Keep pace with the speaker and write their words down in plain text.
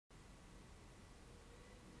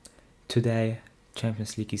today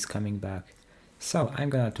Champions League is coming back, so I'm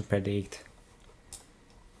gonna to predict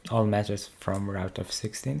all matches from round of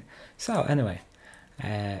 16. So anyway,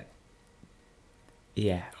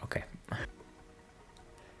 yeah, okay.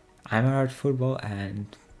 I'm about football and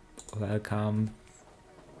welcome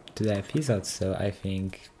to the episode. So I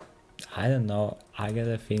don't know, I got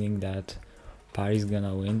a feeling that Paris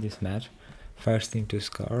gonna win this match. First team to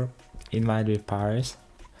score, it might be Paris.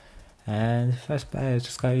 And first player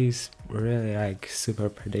to score is really like super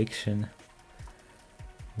prediction.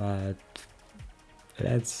 But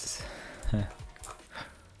let's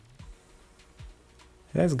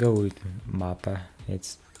go with Mbappe.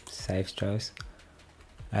 It's safe choice.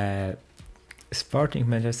 Sporting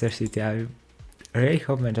Manchester City. I really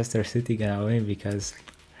hope Manchester City gonna win because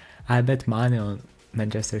I bet money on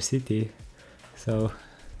Manchester City. So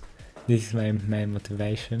this is my main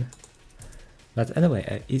motivation. But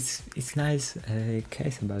anyway, it's nice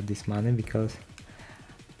case about this money because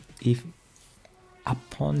if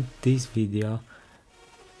upon this video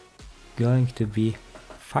going to be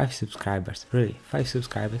 5 subscribers, really 5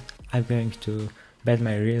 subscribers, I'm going to bet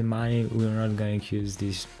my real money. We're not going to use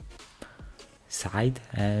this site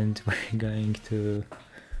and we're going to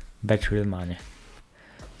bet real money.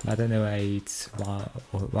 But anyway, it's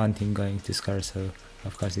one team going to score, so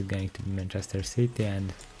of course it's going to be Manchester City.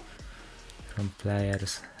 And from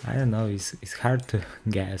players, I don't know, it's hard to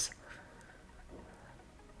guess.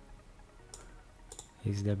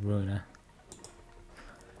 It's De Bruyne.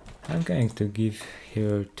 I'm going to give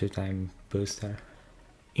here 2-time booster.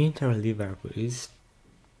 Inter Liverpool is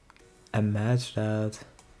a match that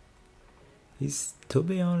is, to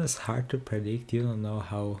be honest, hard to predict. You don't know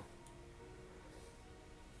how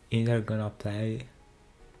Inter gonna play.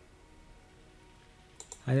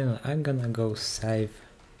 I don't know, I'm gonna go save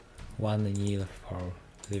 1-0 for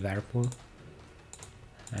Liverpool.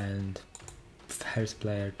 And first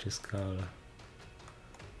player to score,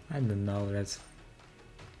 I don't know,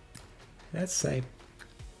 let's say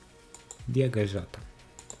Diogo Jota.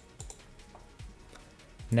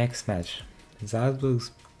 Next match,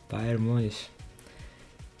 Salzburg's Bayern Munich.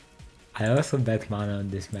 I also bet money on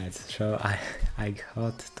this match, so I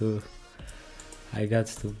got to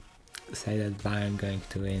say that Bayern going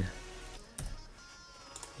to win.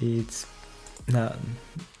 It's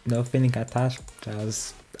no feeling attached,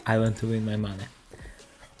 just I want to win my money.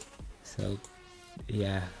 So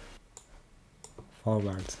yeah,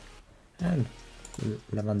 forwards, and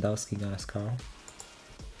Lewandowski gonna score.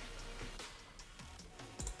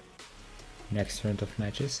 Next round of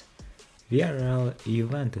matches, Villarreal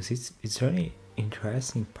Juventus. It's really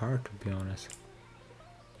interesting part, to be honest.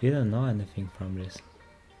 You don't know anything from this.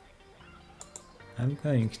 I'm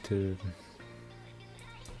going to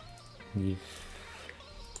give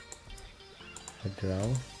a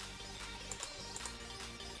draw,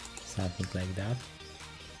 something like that.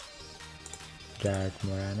 Gerard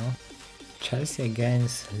Moreno. Chelsea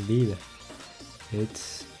against Lille.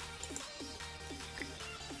 It's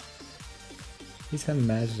a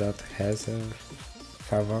match that has a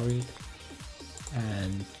favorite,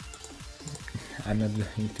 and I'm not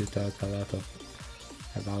going to talk a lot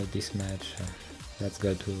about this match. Let's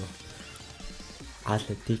go to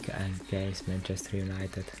Athletic against Manchester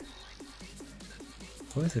United.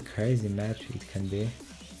 What a crazy match it can be.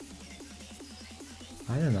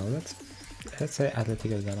 I don't know, let's say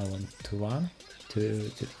Athletic is gonna win 2-1,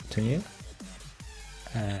 2-0,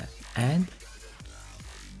 and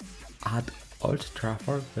at Old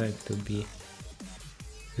Trafford going to be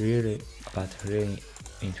really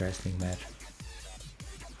interesting match.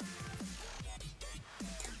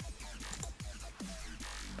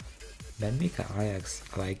 Benfica Ajax,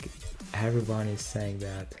 like everyone is saying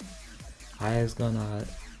that Ajax gonna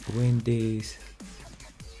win this.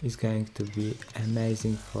 It's going to be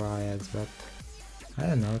amazing for Ajax, but I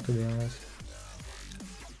don't know, to be honest.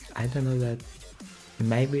 I don't know, that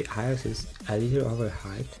maybe Ajax is a little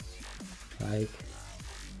overhyped. Like,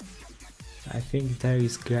 I think there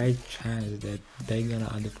is great chance that they're gonna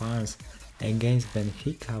advance against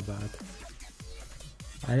Benfica, but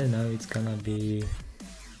I don't know, it's gonna be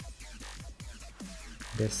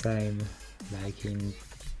the same like in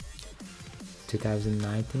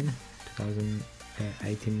 2019,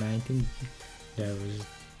 2018-19. There was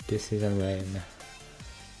this season when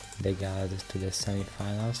they got to the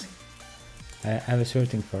semi-finals. I was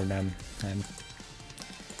rooting for them. I'm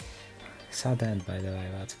saddened, by the way,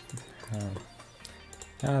 but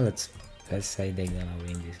let's say they're gonna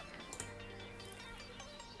win this.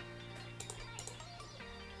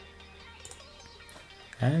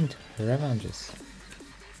 And revanches.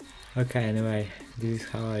 Okay, anyway, this is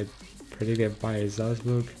how I predicted by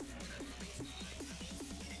Salzburg.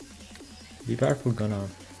 Liverpool gonna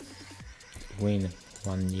win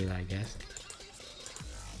 1-0, I guess.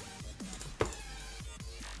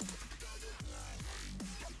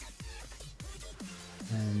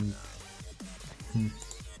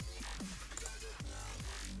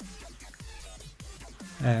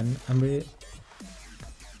 And I'm really,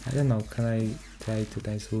 I don't know, can I try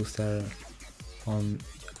today's booster on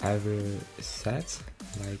every set?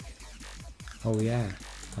 Like, oh yeah,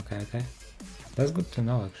 okay, that's good to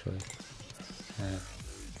know actually.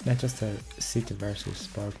 Manchester City versus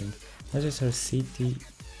Sporting. Manchester City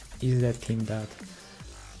is the team that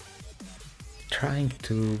trying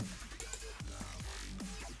to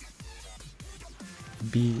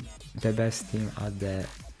be the best team at the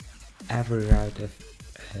every round of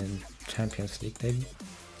Champions League.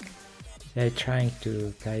 They're trying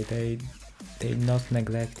to play. They're not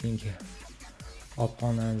neglecting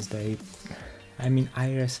opponents. I mean,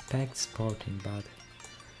 I respect Sporting, but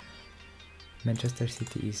Manchester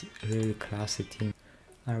City is really classy team.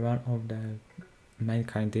 Are one of the main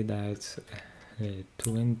candidates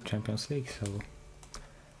to win Champions League, so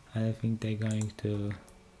I think they're going to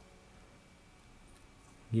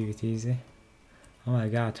give it easy. Oh my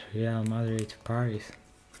god, Real Madrid Paris.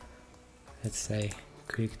 Let's say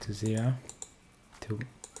quick to 0 to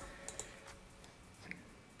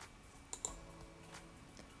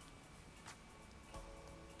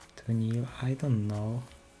 2-0. I don't know.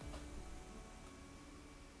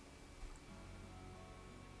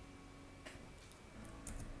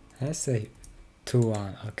 Let's say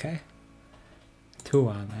 2-1, okay?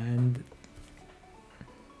 2-1, and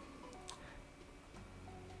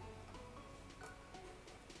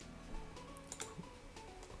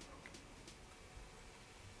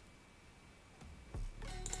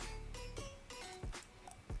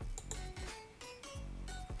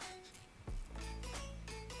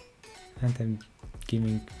I'm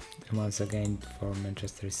giving once again for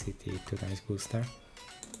Manchester City 2 times booster.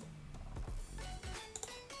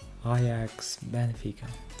 Ajax, Benfica.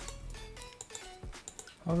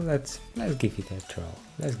 Oh, let's give it a draw.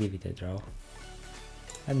 Let's give it a draw.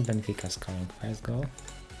 And Benfica scoring first goal.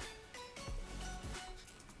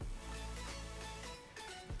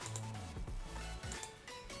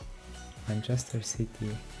 Manchester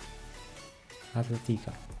City,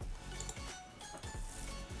 Atletico.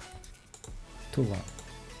 2-1.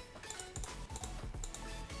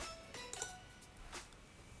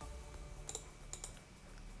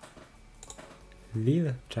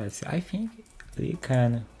 Lille, Chelsea. I think Lille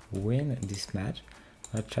can win this match,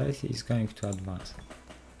 but Chelsea is going to advance.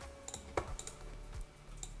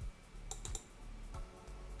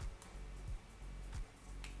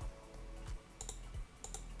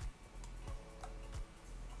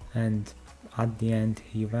 And at the end,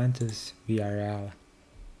 Juventus, Villarreal.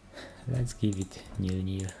 Let's give it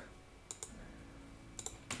 0-0.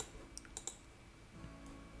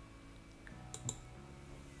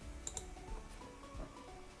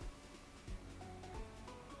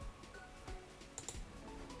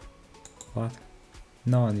 What?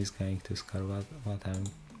 No one is going to score. What I'm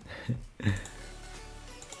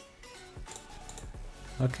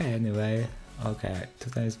okay, anyway. Okay, 2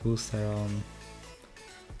 times booster on,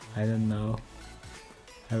 I don't know.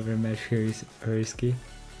 Every match here is risky,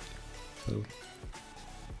 so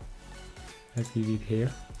let's give it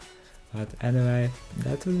here. But anyway,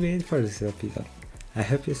 that will be it for this episode. I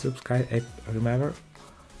hope you subscribe. Remember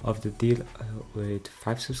of the deal with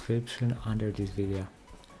 5 subscriptions under this video.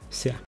 See ya.